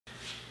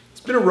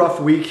It's been a rough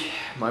week.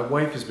 My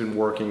wife has been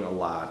working a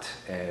lot,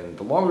 and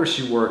the longer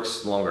she works,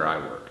 the longer I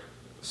work.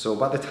 So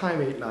by the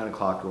time 8, 9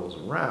 o'clock rolls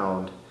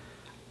around,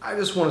 I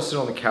just want to sit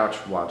on the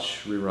couch,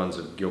 watch reruns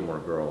of Gilmore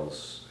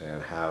Girls,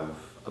 and have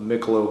a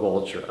Michelob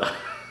Ultra.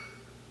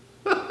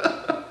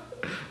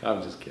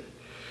 I'm just kidding.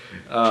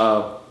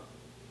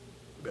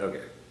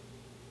 Okay,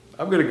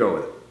 I'm gonna go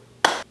with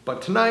it.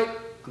 But tonight,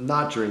 I'm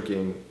not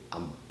drinking,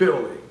 I'm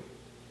building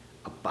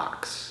a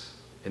box.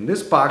 And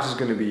this box is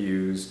gonna be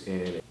used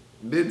in a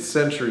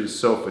mid-century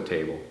sofa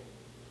table.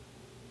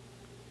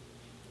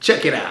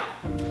 Check it out.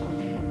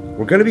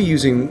 We're gonna be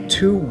using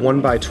two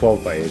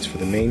 1x12x8s for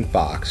the main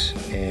box,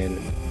 and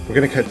we're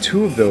gonna cut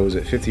 2 of those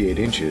at 58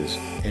 inches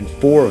and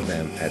 4 of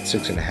them at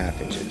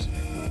 6.5 inches.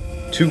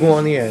 2 go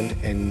on the end,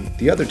 and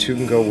the other 2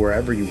 can go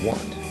wherever you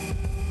want.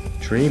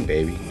 Dream,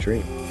 baby,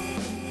 dream.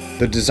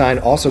 The design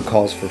also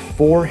calls for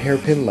 4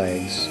 hairpin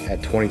legs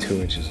at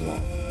 22 inches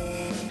long.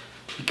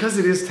 Because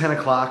it is 10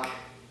 o'clock,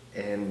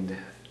 and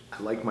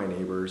I like my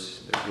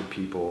neighbors, they're good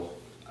people.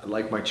 I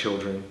like my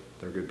children,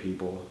 they're good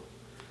people.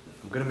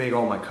 I'm gonna make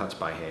all my cuts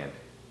by hand,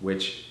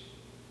 which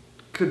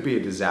could be a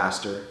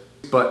disaster,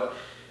 but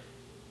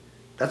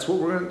that's what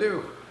we're gonna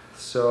do.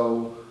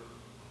 So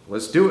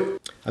let's do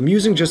it. I'm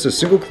using just a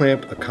single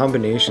clamp, a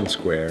combination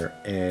square,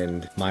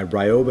 and my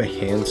Ryoba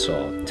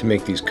handsaw to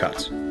make these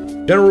cuts.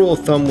 General rule of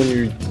thumb when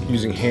you're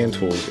using hand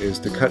tools is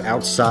to cut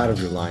outside of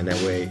your line.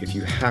 That way, if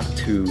you have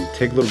to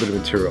take a little bit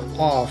of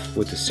material off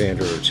with a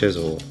sander or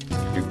chisel,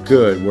 you're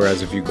good,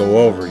 whereas if you go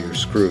over, you're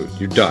screwed.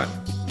 You're done.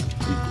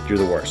 You're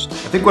the worst.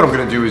 I think what I'm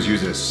gonna do is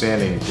use a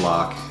sanding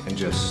block and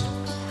just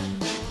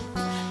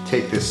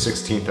take this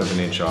 1/16 of an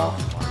inch off.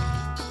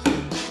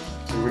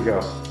 Here we go.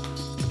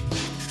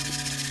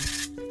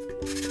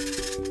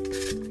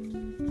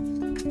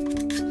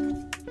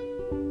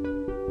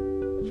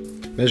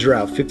 Measure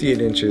out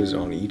 58 inches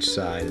on each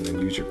side and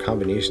then use your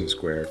combination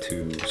square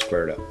to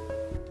square it up.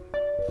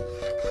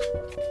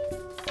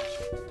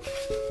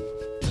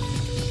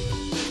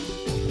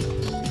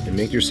 And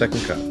make your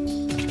second cut.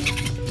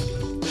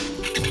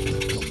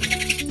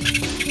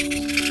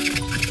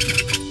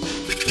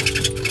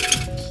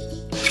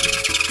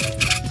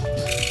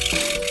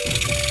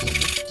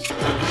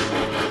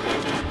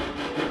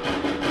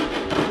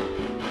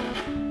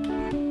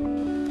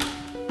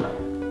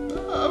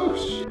 Oh,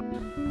 shit.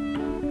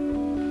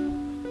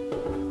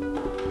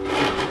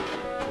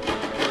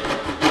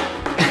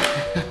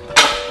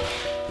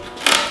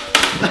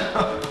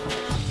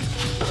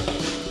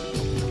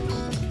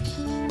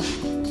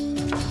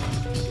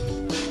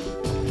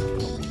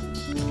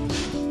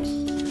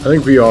 I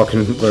think we all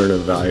can learn a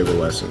valuable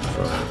lesson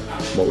from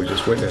what we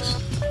just witnessed.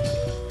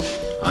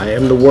 I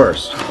am the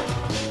worst.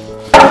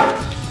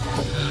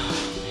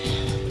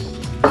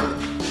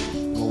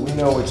 Well, we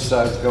know which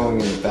side's going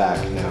in the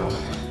back now.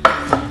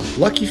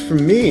 Lucky for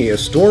me, a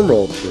storm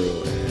rolled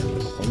through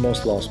and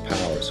almost lost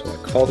power, so I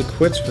called it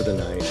quits for the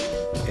night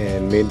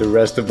and made the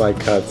rest of my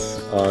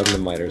cuts on the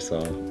miter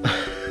saw.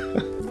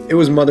 It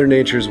was Mother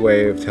Nature's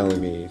way of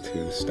telling me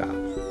to stop.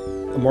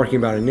 I'm marking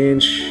about 1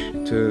 inch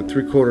to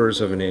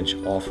 3/4 of an inch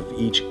off of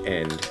each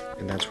end,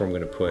 and that's where I'm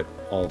going to put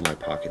all of my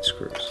pocket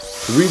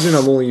screws. The reason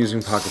I'm only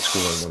using pocket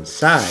screw on one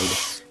side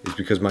is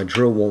because my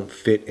drill won't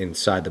fit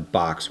inside the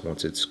box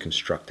once it's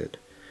constructed.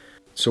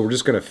 So we're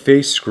just going to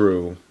face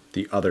screw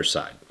the other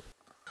side.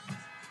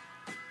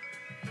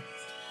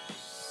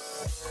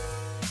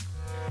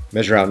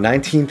 Measure out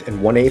 19th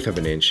and 1/8 of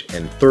an inch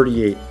and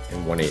 38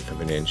 and 1/8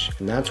 of an inch,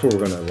 and that's where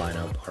we're going to line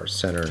up our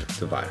center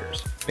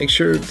dividers. Make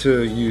sure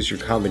to use your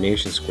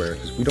combination square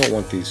because we don't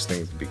want these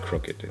things to be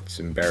crooked.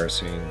 It's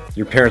embarrassing.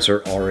 Your parents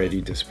are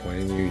already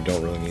disappointing you. You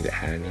don't really need to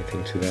add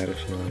anything to that,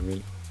 if you know what I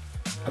mean.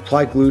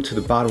 Apply glue to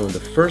the bottom of the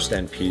first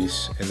end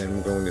piece, and then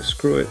we're going to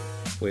screw it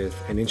with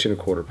 1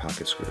 1/4"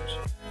 pocket screws.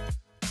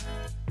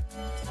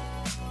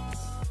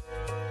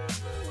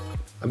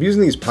 I'm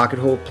using these pocket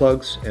hole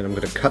plugs, and I'm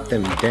going to cut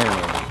them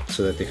down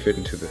so that they fit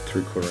into the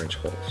 3/4 inch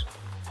holes.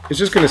 It's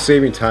just going to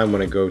save me time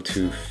when I go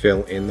to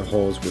fill in the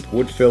holes with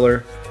wood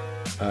filler.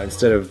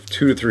 Instead of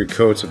 2 to 3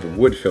 coats of the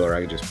wood filler,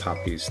 I can just pop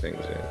these things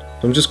in.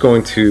 So I'm just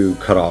going to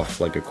cut off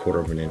like 1/4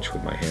 of an inch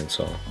with my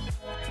handsaw.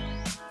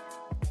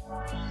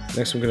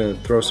 Next I'm going to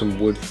throw some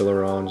wood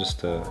filler on just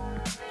to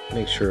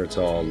make sure it's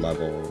all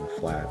level and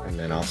flat, and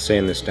then I'll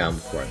sand this down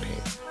before I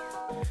paint.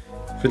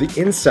 For the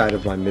inside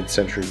of my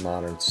mid-century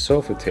modern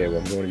sofa table,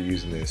 I'm going to be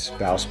using this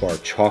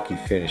Valspar chalky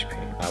finish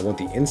paint. I want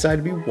the inside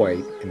to be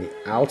white and the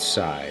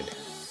outside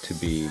to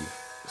be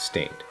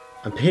stained.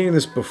 I'm painting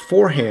this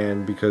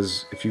beforehand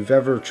because if you've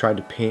ever tried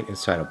to paint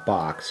inside a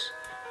box,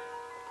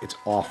 it's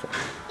awful.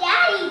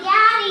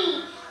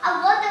 Daddy, I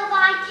want to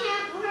buy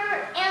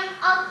camper and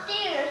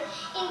upstairs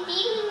and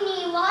feeding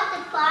me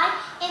water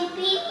and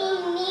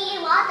feeding me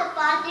water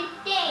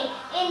today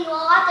and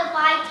water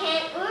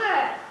can't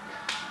work.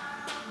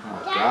 Oh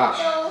That's gosh.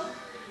 so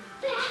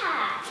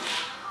bad.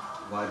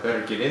 Well, I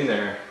better get in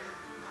there.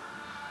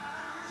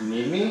 You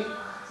need me?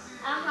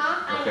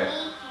 Okay. I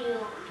need you.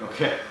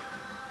 Okay.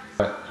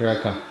 Here I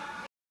come.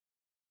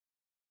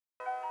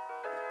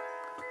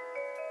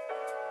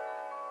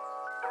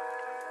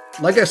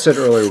 Like I said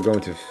earlier, we're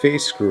going to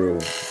face screw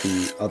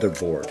the other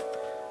board.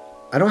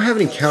 I don't have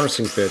any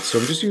countersink bits, so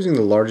I'm just using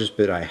the largest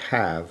bit I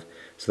have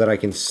so that I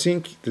can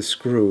sink the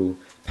screw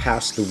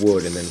past the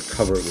wood and then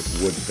cover it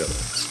with wood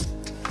filler.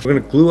 We're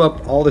going to glue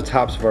up all the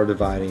tops of our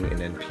dividing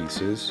and end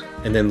pieces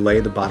and then lay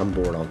the bottom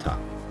board on top.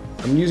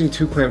 I'm using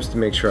 2 clamps to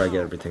make sure I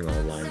get everything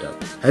all lined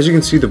up. As you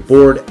can see, the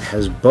board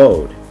has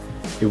bowed.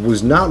 It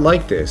was not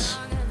like this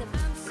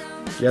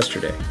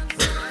yesterday.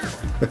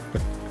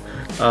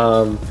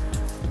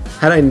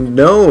 Had I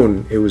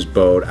known it was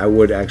bowed, I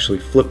would actually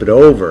flip it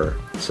over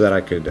so that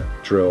I could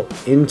drill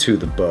into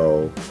the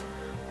bow,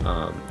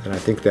 and I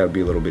think that would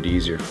be a little bit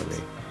easier for me.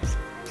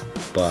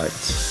 But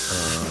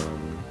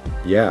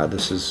yeah,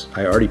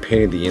 I already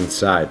painted the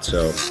inside,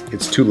 so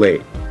it's too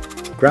late.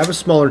 Grab a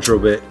smaller drill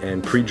bit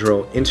and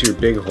pre-drill into your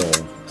big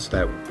hole so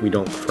that we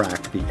don't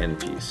crack the end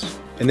piece.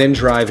 And then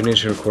drive 1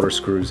 1/4"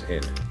 screws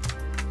in.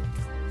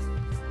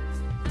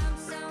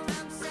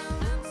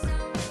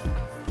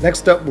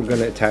 Next up, we're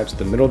going to attach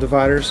the middle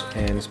dividers,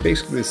 and it's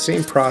basically the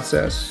same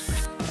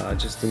process,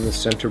 just in the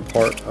center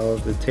part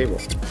of the table.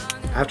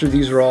 After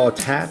these are all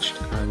attached,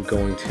 I'm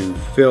going to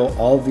fill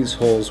all of these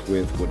holes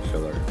with wood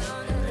filler.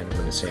 And then I'm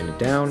going to sand it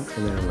down,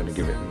 and then I'm going to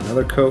give it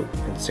another coat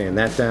and sand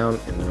that down,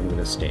 and then I'm going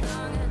to stain.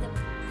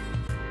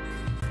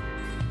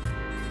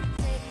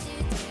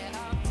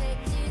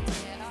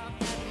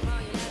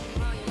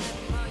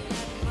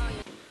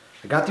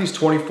 I got these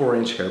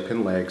 24-inch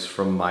hairpin legs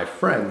from my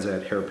friends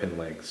at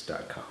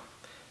hairpinlegs.com.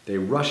 They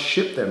rush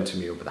shipped them to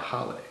me over the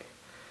holiday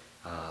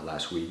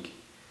last week.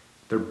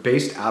 They're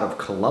based out of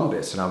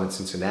Columbus and I'm in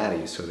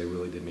Cincinnati, so they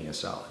really did me a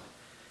solid.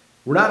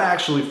 We're not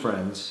actually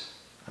friends.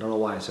 I don't know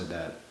why I said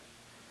that.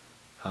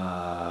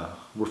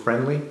 We're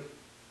friendly.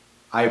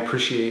 I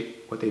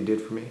appreciate what they did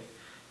for me.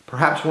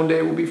 Perhaps one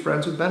day we'll be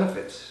friends with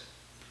benefits.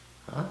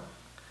 Huh?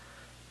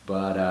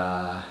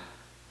 But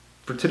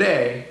for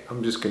today,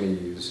 I'm just going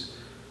to use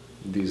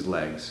these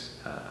legs.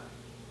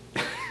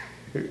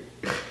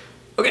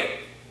 Okay.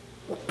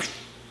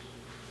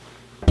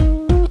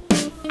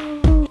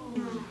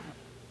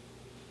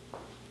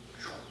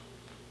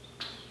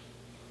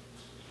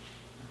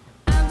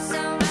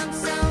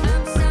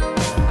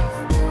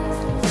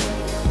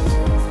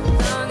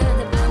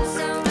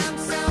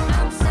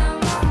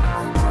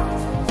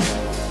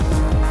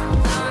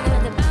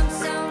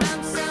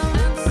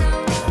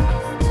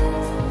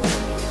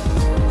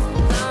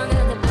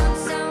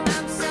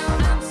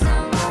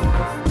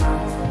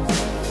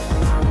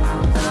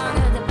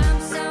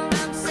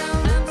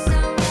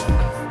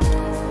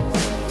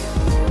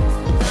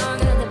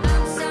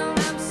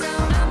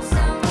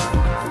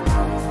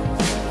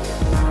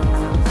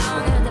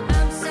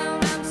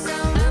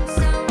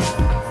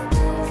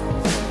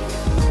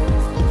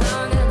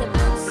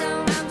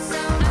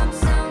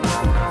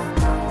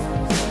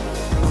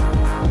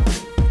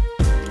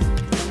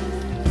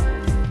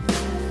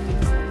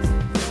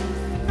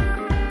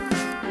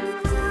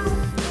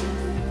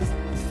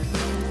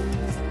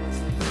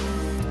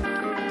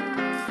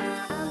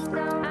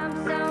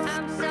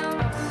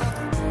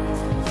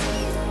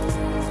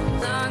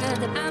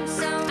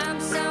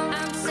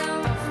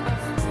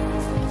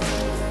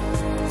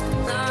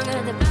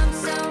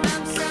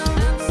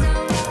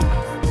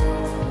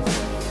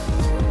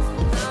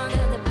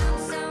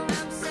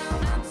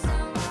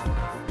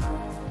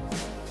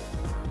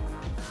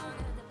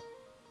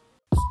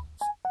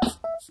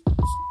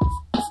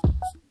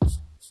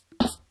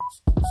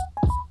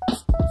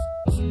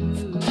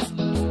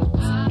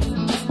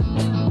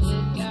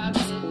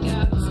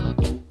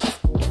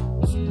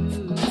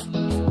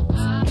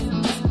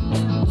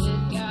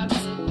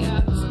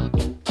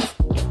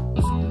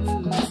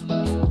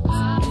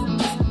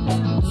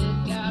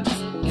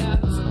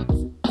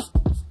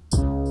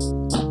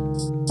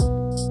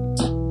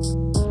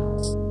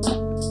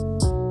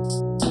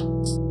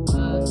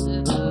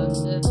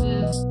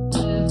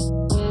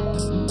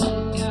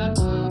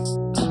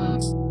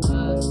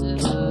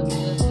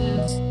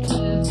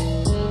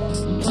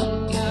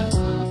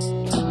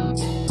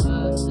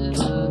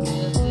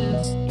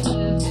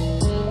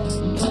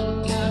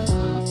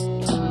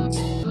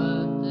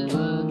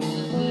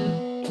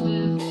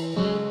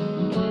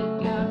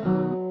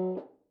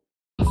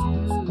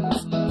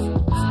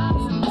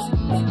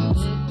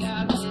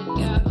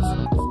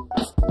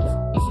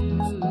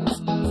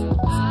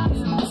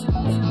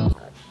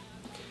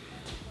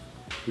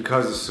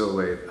 Because it's so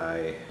late,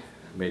 I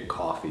made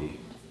coffee,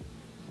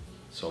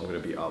 so I'm gonna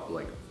be up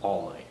like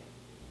all night.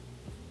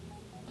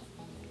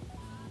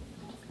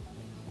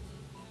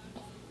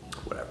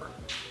 Whatever.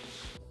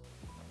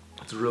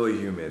 It's really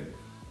humid.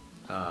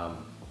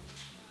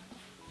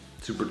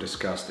 Super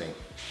disgusting.